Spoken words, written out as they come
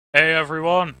Hey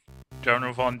everyone,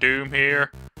 General Von Doom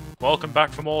here. Welcome back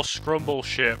for more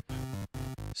Scrumbleship.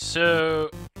 So,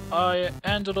 I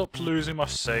ended up losing my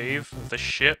save of the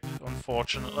ship,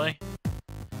 unfortunately.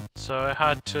 So I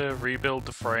had to rebuild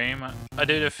the frame. I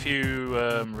did a few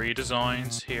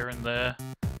redesigns here and there.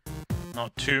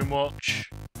 Not too much.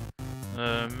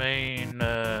 The main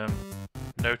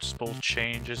noticeable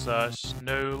change is that it's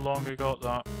no longer got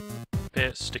that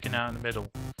bit sticking out in the middle.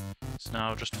 It's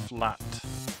now just flat.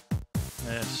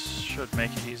 This should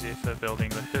make it easier for building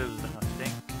the hull, I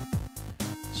think.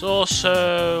 It's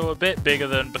also a bit bigger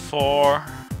than before.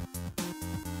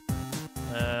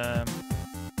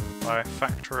 By a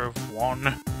factor of 1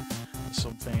 or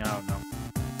something, I don't know.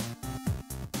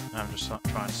 I'm just not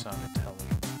trying to sound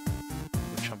intelligent,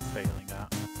 which I'm failing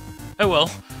at. Oh well.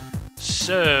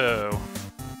 So,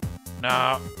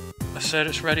 now, I said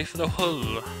it's ready for the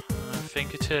hull. I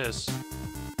think it is.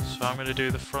 So I'm going to do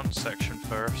the front section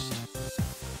first.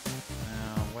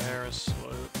 Now, where is...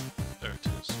 there it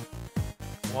is.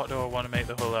 What do I want to make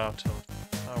the hull out of?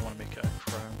 I want to make it a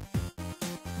chrome.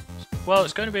 Well,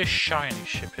 it's going to be a shiny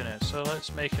ship in it, so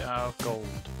let's make it out of gold.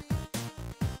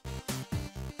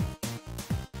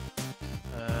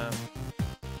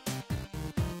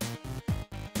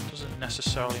 Doesn't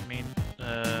necessarily mean...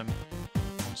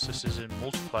 once this is in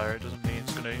multiplayer, it doesn't mean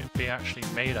it's going to be actually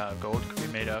made out of gold. It could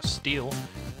be made out of steel,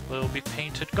 but it'll be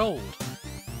painted gold.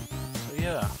 So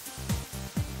yeah.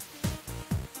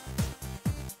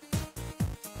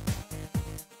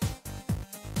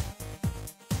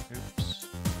 Oops.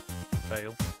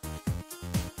 Fail.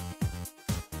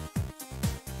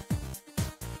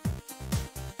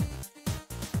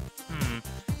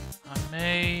 I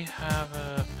may have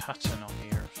a pattern on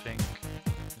here, I think.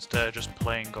 Instead of just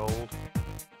plain gold.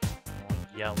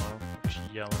 Or yellow. Which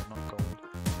is yellow, not gold.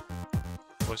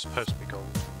 Well, it's supposed to be gold.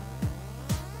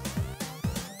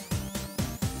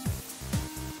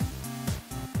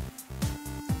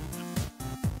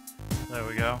 There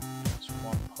we go. That's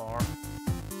one par.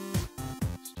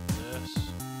 Let's do this.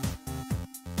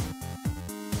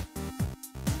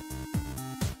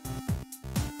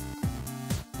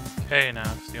 Okay, now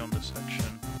for the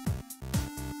undersection.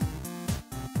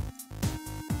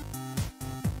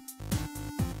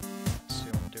 Let's see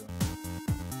what I'm doing.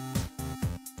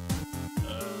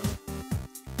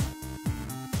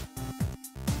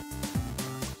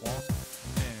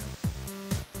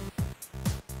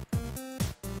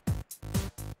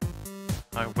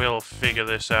 I will figure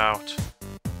this out.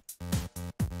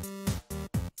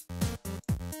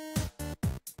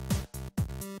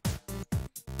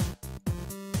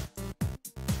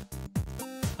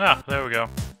 Ah, there we go.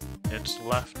 It's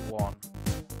left one.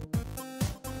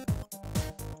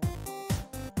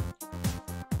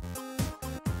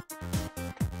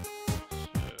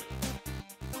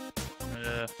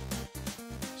 So,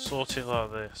 sort it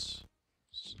like this.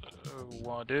 So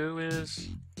what I do is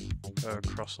go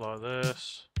across like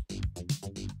this,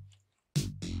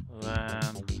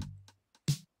 then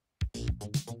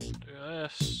do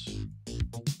this.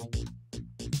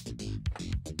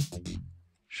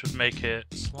 Should make it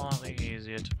slightly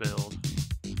easier to build.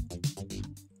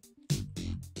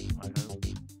 I hope.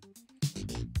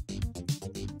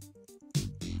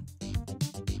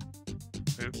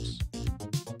 Oops.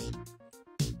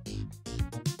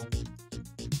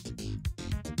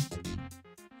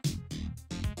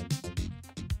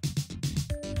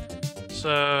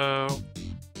 So,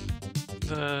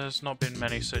 there's not been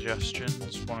many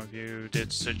suggestions. One of you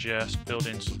did suggest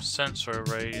building some sensor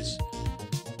arrays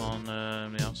on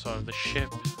the outside of the ship,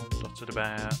 dotted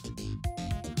about.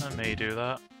 I may do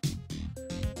that.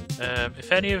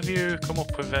 If any of you come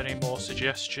up with any more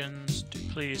suggestions,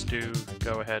 please do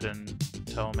go ahead and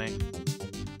tell me.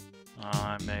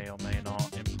 I may or may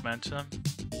not implement them.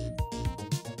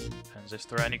 Depends if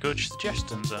there are any good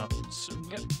suggestions out. So,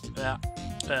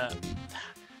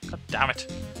 God damn it.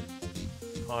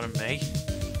 Pardon me.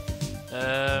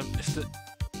 If the...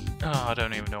 Oh, I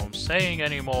don't even know what I'm saying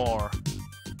anymore.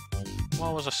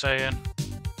 What was I saying?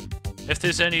 If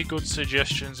there's any good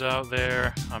suggestions out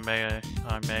there, I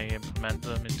may implement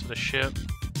them into the ship.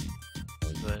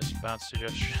 If there's a bad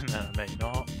suggestion, then I may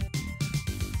not.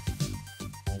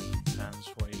 Depends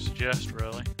what you suggest,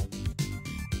 really.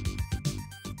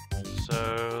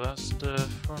 So that's the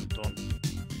front done.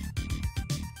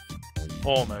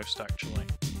 Almost, actually.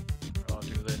 I'll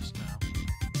do this now.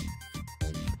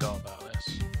 Forgot about this.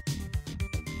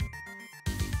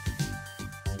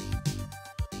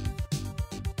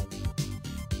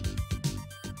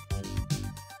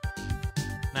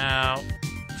 Now,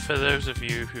 for those of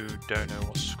you who don't know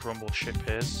what Scrumbleship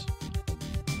is,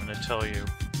 I'm going to tell you.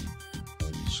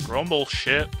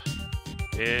 Scrumbleship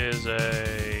is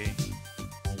a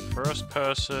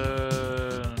first-person.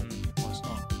 Well, it's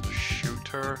not a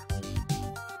shooter.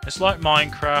 It's like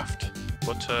Minecraft,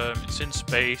 but it's in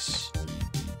space,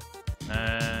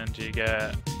 and you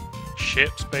get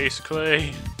ships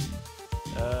basically.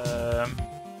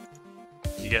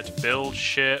 You get to build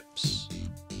ships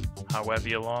however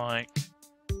you like.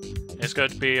 It's going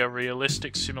to be a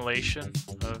realistic simulation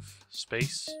of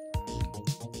space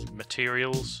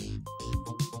materials.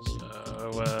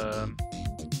 So,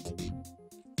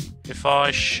 if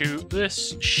I shoot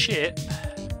this ship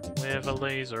with a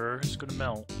laser, it's going to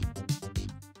melt.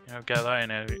 You don't get that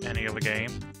in any other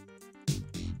game.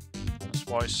 That's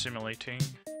why it's simulating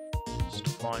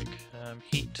stuff like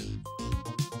heat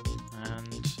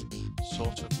and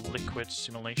sort of liquid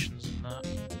simulations and that.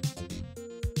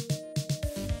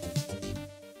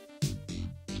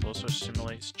 It also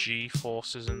simulates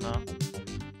G-forces and that.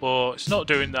 But it's not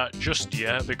doing that just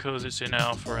yet because it's in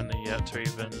alpha and they're yet to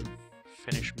even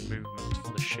finish movement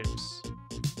for the ships.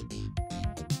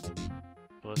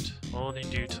 But all in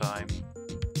due time.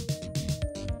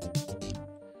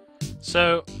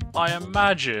 So, I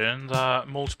imagine that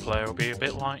multiplayer will be a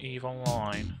bit like EVE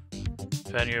Online.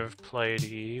 If any of you have played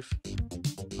EVE,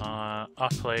 I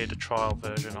played a trial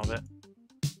version of it.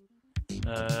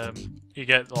 You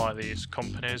get like these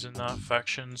companies and that,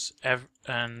 factions,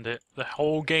 and the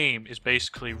whole game is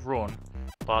basically run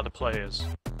by the players.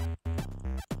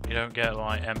 You don't get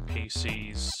like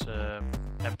NPCs,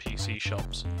 NPC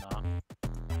shops and that.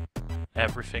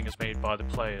 Everything is made by the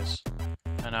players.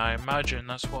 And I imagine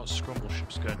that's what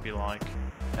Scrumbleship's going to be like.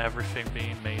 Everything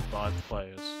being made by the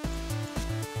players.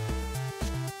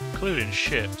 Including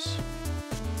ships.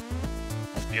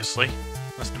 Obviously.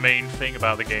 That's the main thing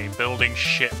about the game. Building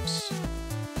ships.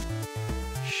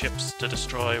 Ships to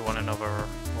destroy one another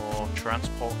or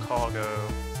transport cargo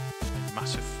in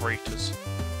massive freighters.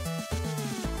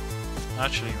 I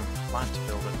actually even plan to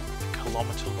build a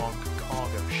kilometre-long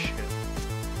cargo ship.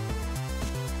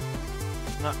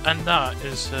 And that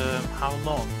is how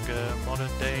long modern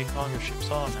day cargo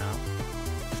ships are now.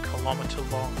 A kilometre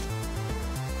long.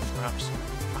 Perhaps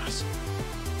massive.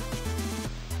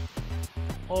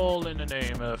 All in the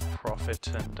name of profit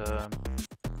and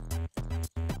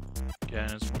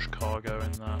getting as much cargo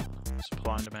in that.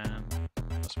 Supply and demand,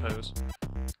 I suppose.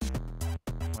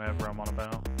 Whatever I'm on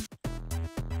about.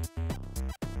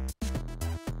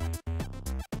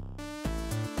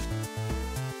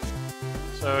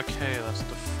 So okay, that's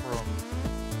the front.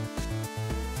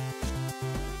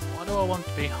 Why do I want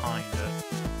behind it?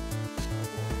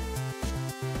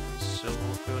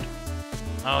 Silver good.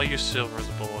 I'll use silver as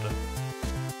a border.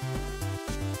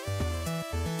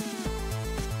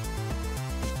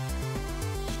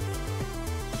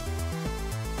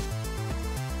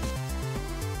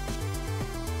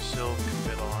 Silver can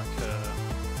be like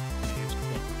used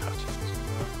in patterns and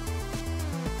that.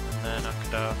 And then I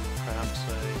could have perhaps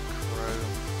a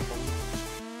chrome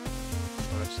for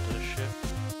the rest of the ship.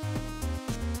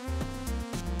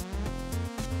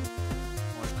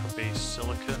 Or it could be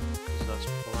silicon, because that's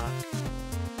black.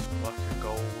 Black and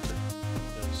gold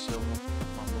and silver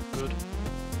might look good.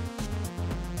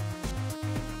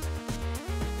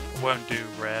 I won't do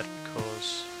red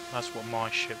because that's what my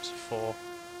ships are for.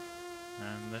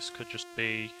 And this could just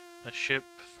be a ship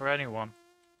for anyone.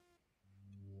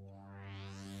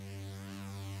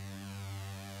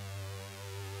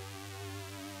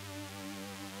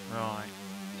 Right.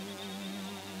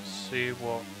 See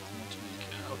what I want to make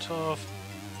out of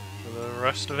for the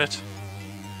rest of it.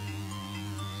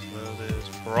 So there's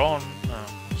bronze. No,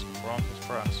 it's bronze, it's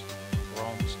brass.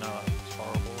 Bronze, no, that's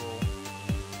horrible.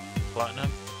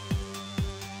 Platinum.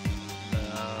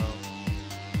 No.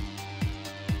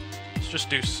 Let's just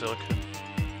do silicon.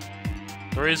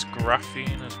 There is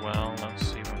graphene as well,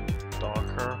 that's even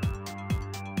darker.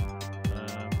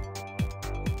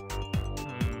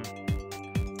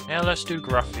 Yeah, let's do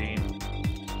graphene.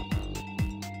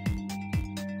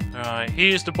 Alright,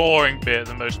 here's the boring bit,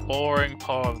 the most boring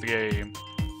part of the game.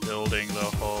 Building the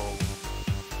hull.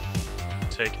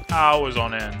 Take hours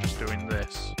on end just doing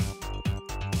this.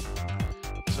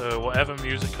 So whatever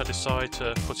music I decide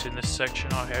to put in this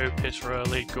section, I hope it's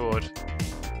really good.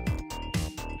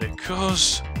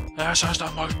 Because this is the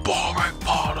most boring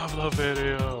part of the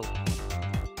video.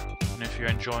 And if you're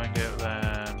enjoying it,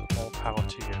 then more power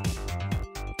to you.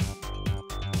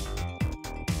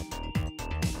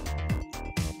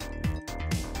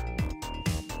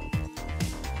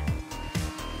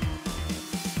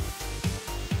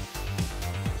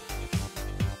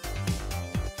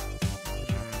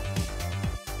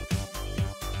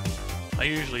 I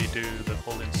usually do the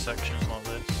hull in sections like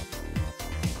this.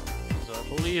 So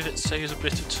believe it saves a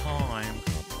bit of time.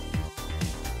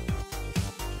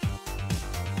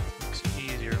 Makes it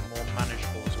easier and more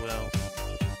manageable as well.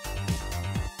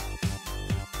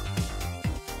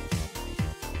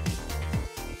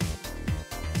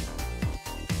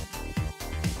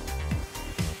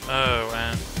 Oh,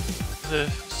 and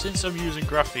since I'm using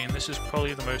graphene, this is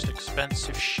probably the most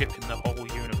expensive ship in the whole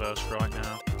universe right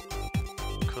now.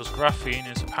 Because graphene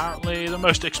is apparently the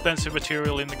most expensive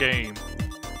material in the game.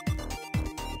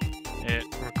 It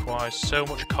requires so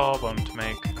much carbon to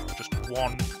make just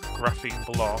one graphene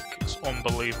block, it's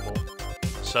unbelievable.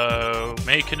 So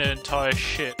making an entire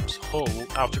ship's hull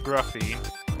out of graphene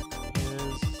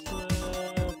is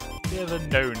a bit of a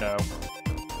no-no.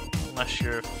 Unless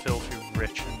you're filthy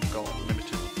rich and got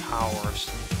unlimited power or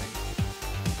something.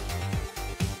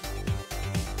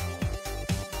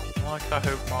 Like, I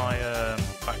hope my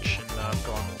faction that I've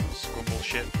got on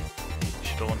Scrumbleship, you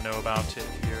should all know about it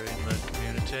if you're in the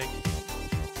community.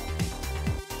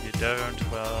 If you don't,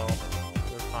 well,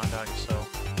 go find out yourself.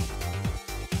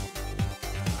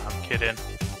 I'm kidding.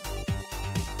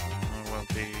 There won't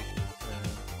be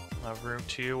enough room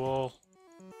to you all.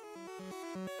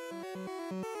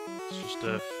 It's just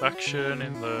a faction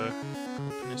in the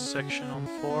company section on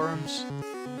forums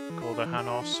called the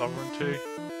Hanar Sovereignty.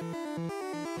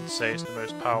 I'd say it's the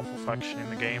most powerful faction in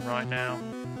the game right now.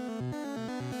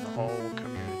 In the whole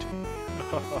community.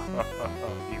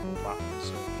 Evil laughing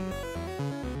so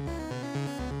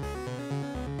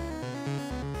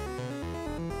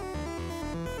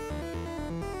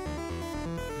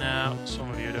Now, some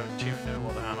of you don't even know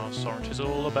what the Hanar Sovereignty is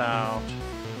all about.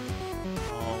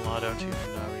 Oh, I don't even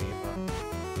know either.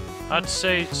 I'd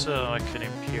say it's like an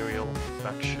Imperial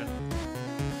faction.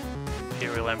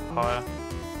 Imperial Empire.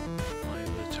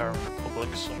 Terran Republic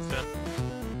or something.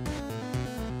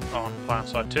 On Planet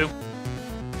Side 2.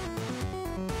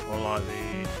 Or like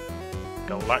the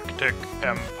Galactic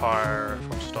Empire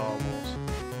from Star Wars.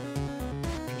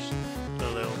 Just a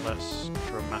little less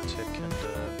dramatic and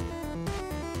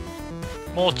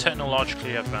more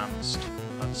technologically advanced,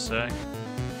 I'd say.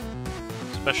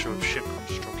 Especially with ship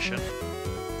construction.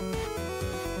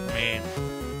 I mean,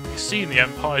 you've seen the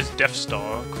Empire's Death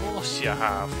Star, of course you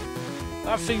have.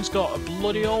 That thing's got a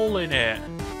bloody hole in it.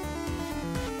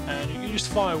 And you can just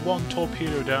fire one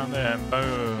torpedo down there and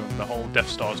boom, the whole Death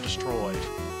Star's destroyed.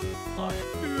 Like,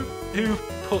 who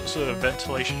puts a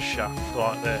ventilation shaft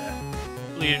like there,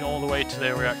 leading all the way to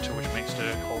their reactor, which makes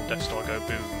the whole Death Star go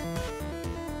boom?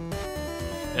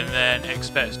 And then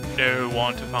expects no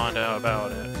one to find out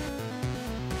about it.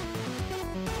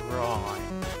 Right.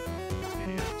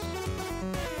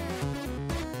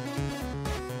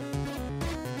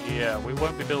 Yeah, we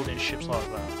won't be building ships like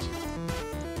that.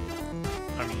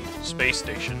 I mean, space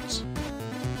stations.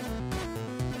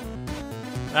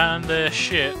 And their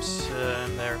ships,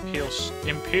 their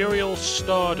Imperial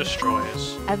Star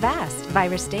Destroyers. A vast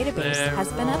virus database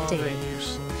has been updated.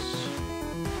 Useless.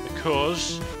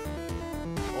 Because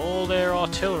all their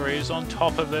artillery is on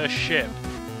top of their ship.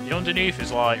 The underneath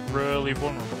is like really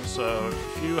vulnerable, so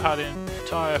if you had an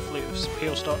entire fleet of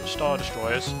Imperial Star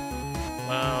Destroyers,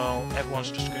 well,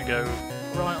 everyone's just going to go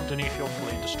right underneath your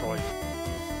fleet and destroy you.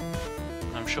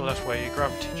 And I'm sure that's where your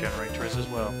gravity generator is as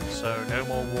well, so no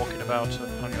more walking about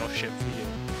on your ship for you.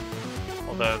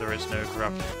 Although there is no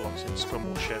gravity blocks in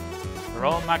Scrumbleship. There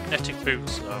are magnetic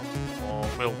boots though, or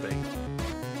will be.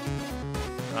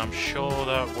 I'm sure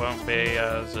that won't be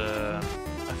as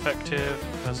effective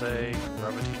as a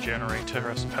gravity generator,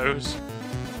 I suppose,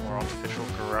 or artificial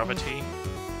gravity.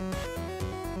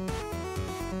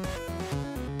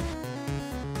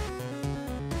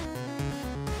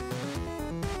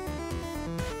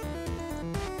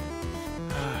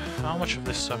 How much of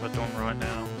this have I done right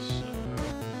now? So,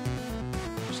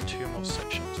 there's 2 more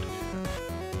sections to do.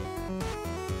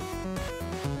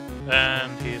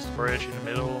 And here's the bridge in the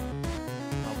middle.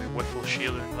 I'll be whipple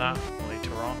shielding that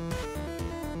later on.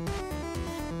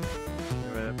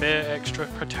 Give it a bit extra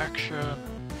protection.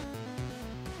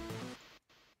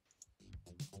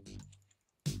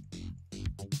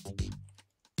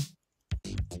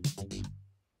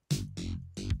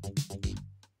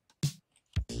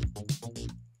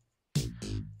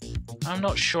 I'm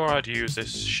not sure I'd use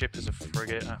this ship as a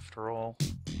frigate after all,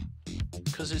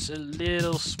 because it's a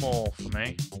little small for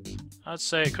me. I'd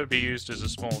say it could be used as a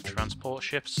small transport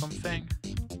ship or something.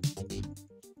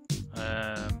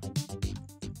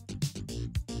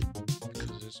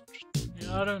 Because it's just,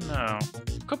 yeah, I don't know.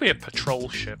 Could be a patrol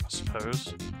ship, I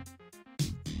suppose.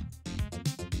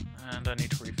 And I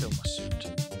need to refill my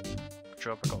suit. Good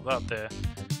job I got that there.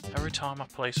 Every time I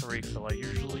place a refill, I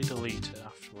usually delete it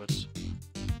afterwards.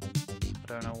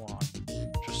 I don't know why.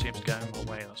 seems to get in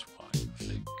my way, that's why, I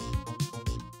think.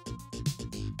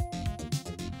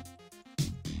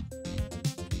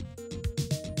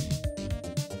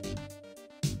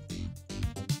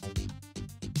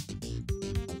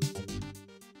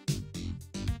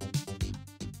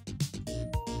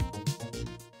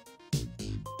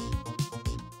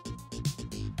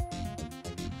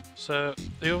 So,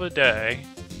 the other day,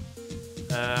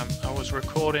 I was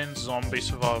recording Zombie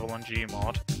Survival on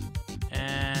Gmod,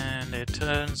 and it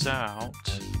turns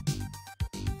out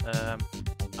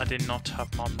I did not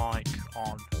have my mic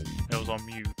on, it was on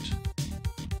mute.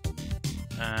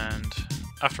 And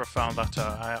after I found that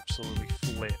out, I absolutely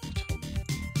flipped.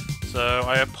 So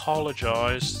I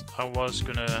apologise, I was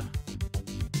gonna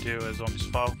do a Zombie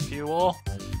Survival for you all,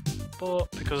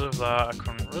 but because of that I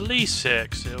couldn't release it,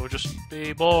 because it would just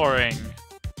be boring.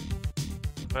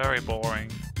 Very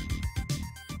boring.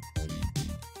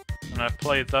 And I've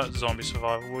played that Zombie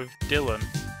Survival with Dylan.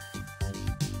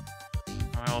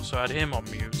 I also had him on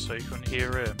mute, so you couldn't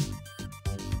hear him.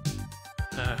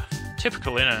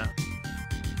 Typical, innit?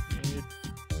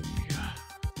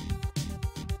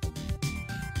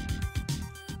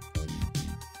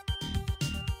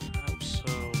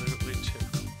 Absolutely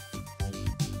typical.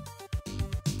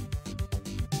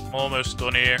 I'm almost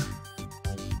done here.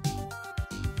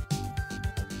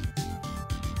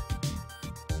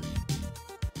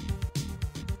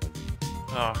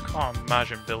 Oh, I can't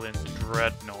imagine building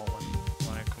Dreadnought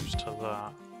when it comes to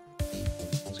that.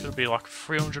 It's gonna be like a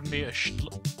 300 meter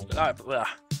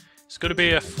it's gonna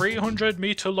be a 300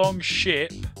 meter long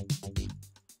ship,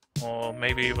 or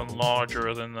maybe even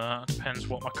larger than that. Depends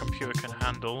what my computer can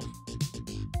handle.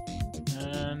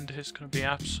 And it's gonna be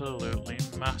absolutely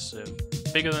massive,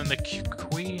 bigger than the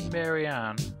Queen Mary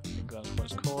Anne. I think that's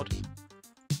what it's called.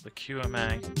 The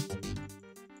QMA.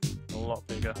 A lot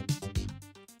bigger.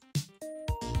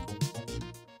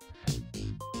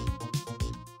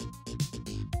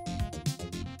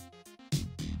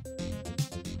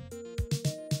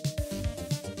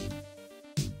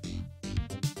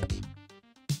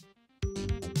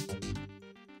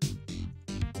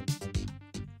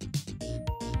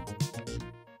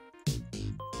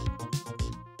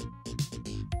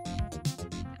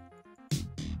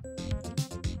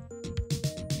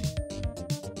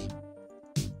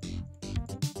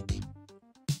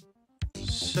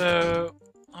 So,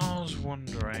 I was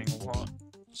wondering what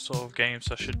sort of games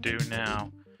I should do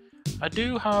now. I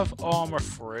do have Armor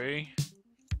 3.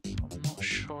 I'm not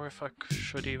sure if I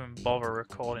should even bother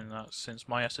recording that, since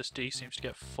my SSD seems to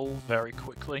get full very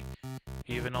quickly,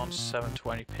 even on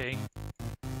 720p.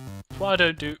 That's why I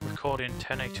don't do record in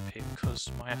 1080p, because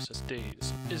my SSD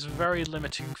is a very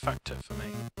limiting factor for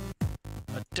me.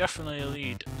 I definitely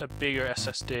need a bigger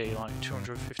SSD, like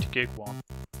 250 gig one.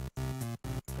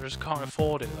 I just can't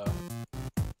afford it though.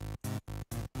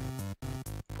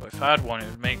 But if I had one, it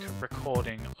would make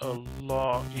recording a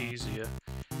lot easier.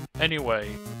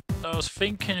 Anyway, I was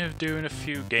thinking of doing a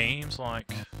few games,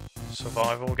 like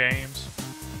survival games.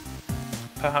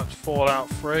 Perhaps Fallout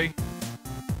 3.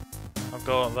 I've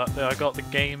got that. I got the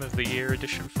Game of the Year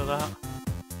edition for that.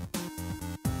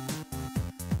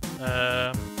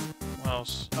 What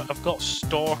else? I've got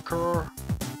Stalker.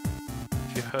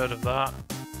 If you've heard of that.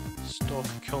 Stalker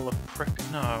Call of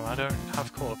Pripyat. No, I don't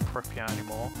have Call of Pripyat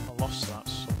anymore. I lost that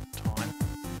sometime.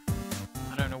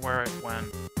 I don't know where it went.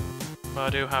 But I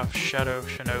do have Shadow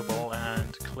Chernobyl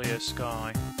and Clear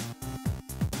Sky.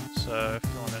 So if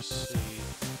you want to see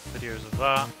videos of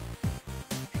that,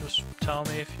 just tell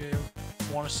me if you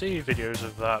want to see videos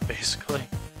of that, basically.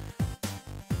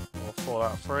 Or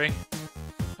Fallout 3.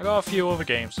 I got a few other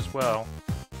games as well.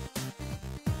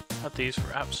 Had these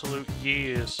for absolute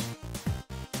years.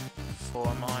 Thought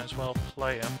I might as well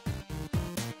play them.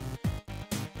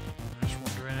 I'm just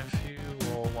wondering if you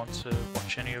all want to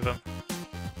watch any of them.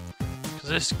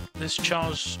 Because this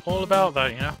channel's all about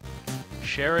that, you know?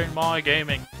 Sharing my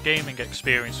gaming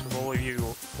experience with all of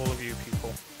you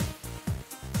people.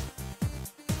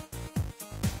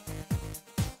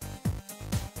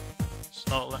 It's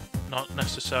not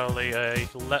necessarily a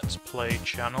Let's Play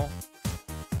channel.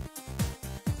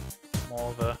 More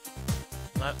of a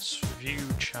Let's View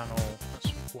channel.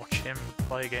 Let's watch him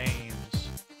play games.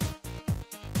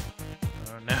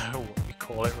 I don't know what you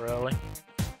call it really.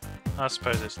 I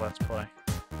suppose it's Let's Play.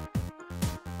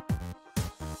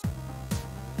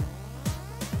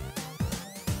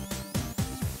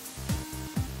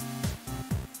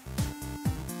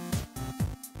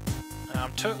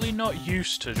 I'm totally not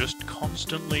used to just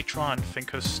constantly trying to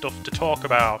think of stuff to talk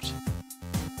about.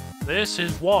 This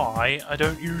is why I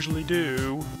don't usually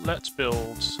do Let's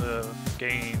Builds of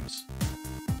games.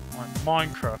 like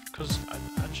Minecraft, because I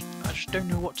just don't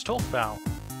know what to talk about.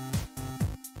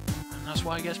 And that's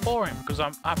why it gets boring, because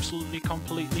I'm absolutely,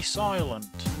 completely silent.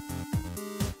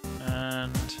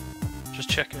 And just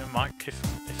checking the mic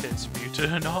if it's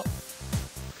muted or not,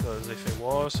 because if it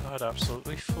was, I'd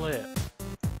absolutely flip.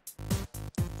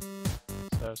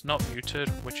 So it's not muted,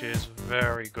 which is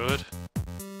very good.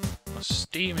 My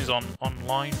Steam is on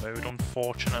online mode,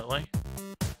 unfortunately.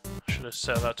 I should have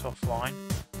set that to offline.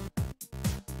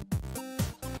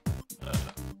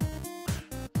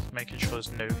 Making sure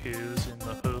there's no hues in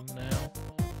the home now.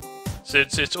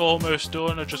 Since it's almost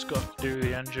done, I just got to do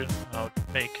the engine. I'll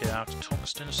make it out of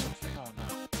tungsten or something. Oh no.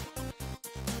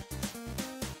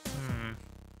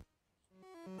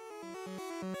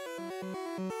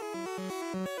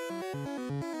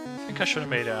 I think I should have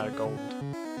made it out of gold.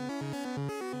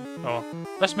 Oh,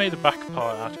 let's make the back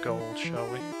part out of gold, shall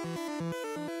we?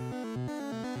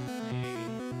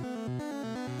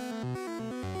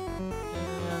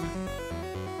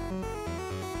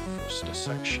 Thruster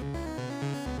section.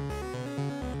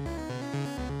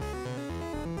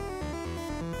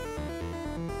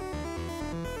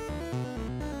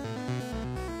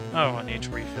 Oh, I need to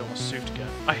refill my suit again.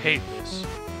 I hate this.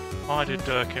 Why did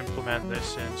Dirk implement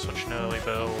this in such an early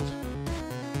build?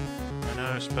 I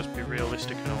know it's supposed to be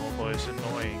realistic and all, but it's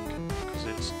annoying.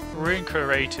 Because we're in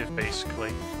creative,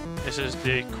 basically. This is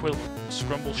the equivalent,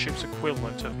 Scrumbleship's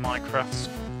equivalent of Minecraft's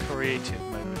creative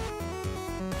mode.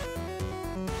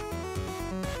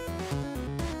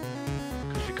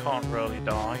 Because you can't really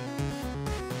die.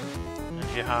 And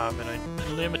you have an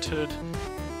unlimited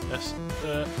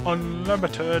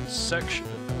section,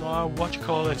 what do you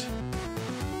call it?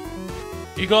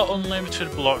 You got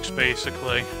unlimited blocks,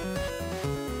 basically.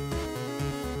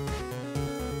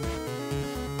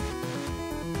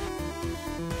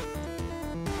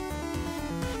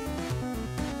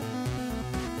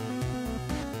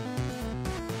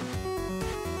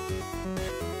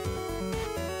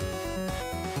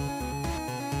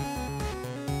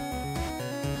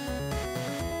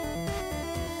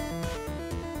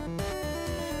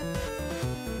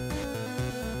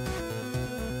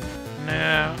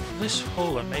 Now, this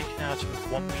hull I'm making out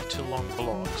of 1 meter long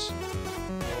blocks.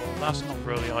 Well, that's not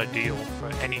really ideal for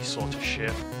any sort of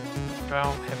ship. Look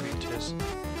how heavy it is.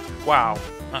 Wow,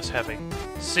 that's heavy.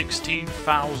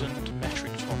 16,000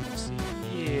 metric tons.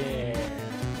 Yeah,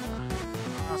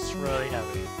 that's really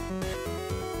heavy.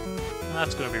 And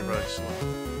that's going to be really slow.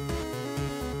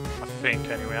 I think,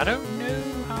 anyway. I don't know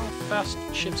how fast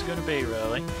ships are going to be,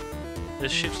 really.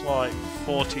 This ship's like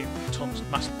 40 tons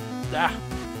mass.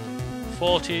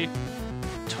 40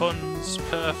 tons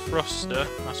per thruster,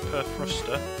 that's per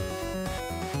thruster,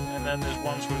 and then there's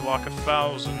ones with like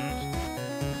 1,000,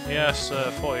 yes,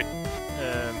 40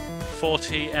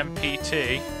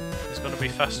 MPT is going to be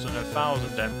faster than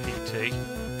 1,000 MPT,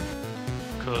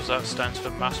 because that stands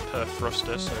for mass per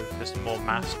thruster, so if there's more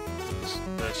mass,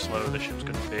 the slower the ship's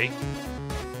going to be.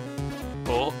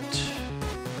 But,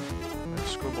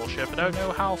 Scrumbleship, I don't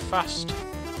know how fast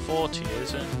 40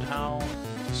 is and how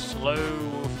slow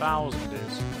 1,000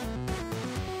 is.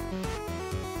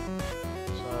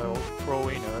 So, for all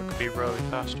we know, it could be really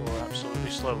fast or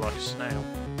absolutely slow like a snail.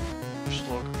 Or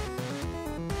slug.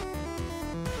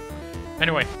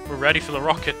 Anyway, we're ready for the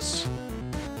rockets.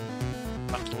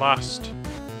 At last.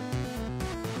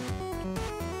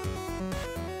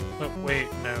 Oh,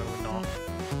 wait, no, we're not.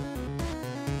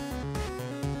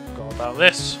 Forgot about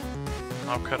this.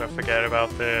 How could I forget about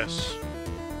this?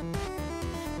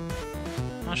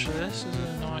 Actually, this is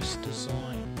a nice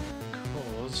design,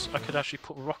 because I could actually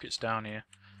put rockets down here.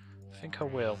 I think I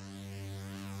will.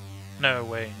 No,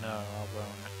 wait, no, I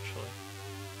won't actually.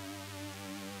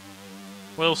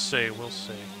 We'll see, we'll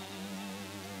see.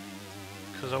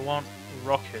 Because I want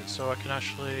rockets so I can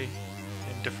actually,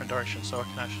 in different directions, so I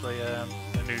can actually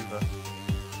maneuver.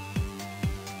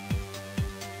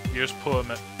 You just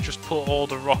put all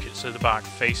the rockets at the back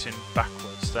facing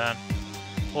backwards, then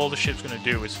all the ship's going to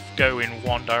do is go in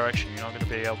one direction. You're not going to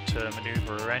be able to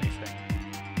maneuver or anything.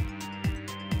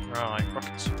 Right,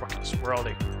 rockets, rockets, where are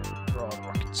they? Where are the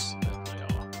rockets? There they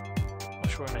are. What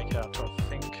should I make it out of? I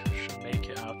think I should make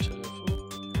it out of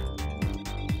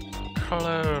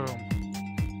chrome.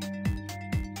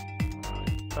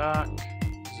 Right, back,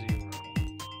 0.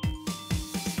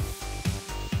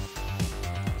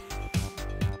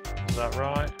 Is that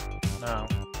right? No.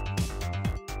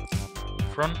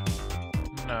 Front?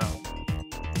 No.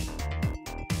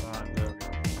 Right, there we go.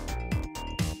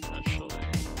 Actually,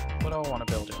 what do I want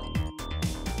to build it on?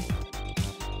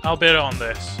 I'll build it on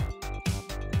this.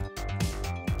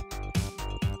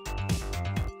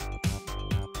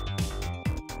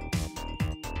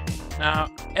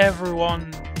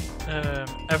 everyone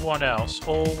else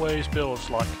always builds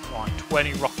like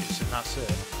 20 rockets and that's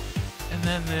it. And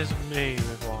then there's me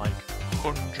with like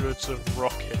hundreds of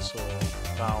rockets or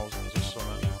thousands or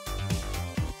something.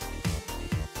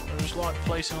 I just like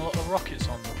placing a lot of rockets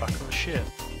on the back of the ship.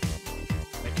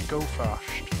 Make it go fast.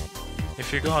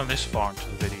 If you've gone this far into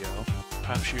the video,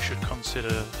 perhaps you should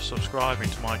consider subscribing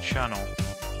to my channel.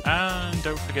 And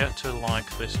don't forget to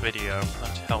like this video,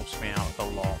 that helps me out a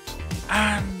lot.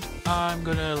 And I'm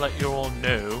gonna let you all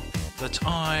know that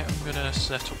I am gonna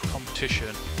set up a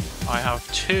competition. I have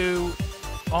 2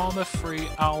 armor-free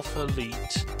Alpha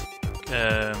Elite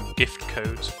gift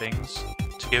codes things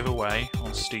to give away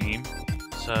on Steam.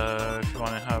 So if you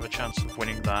want to have a chance of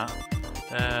winning that,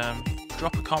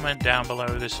 drop a comment down below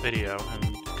this video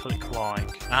and click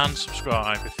like and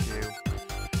subscribe if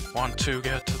you want to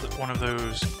get to one of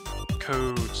those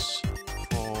codes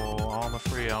for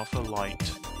armor-free Alpha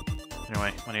Light.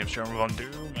 Anyway, my name is Jeremy Von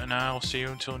Doom, and I'll see you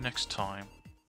until next time.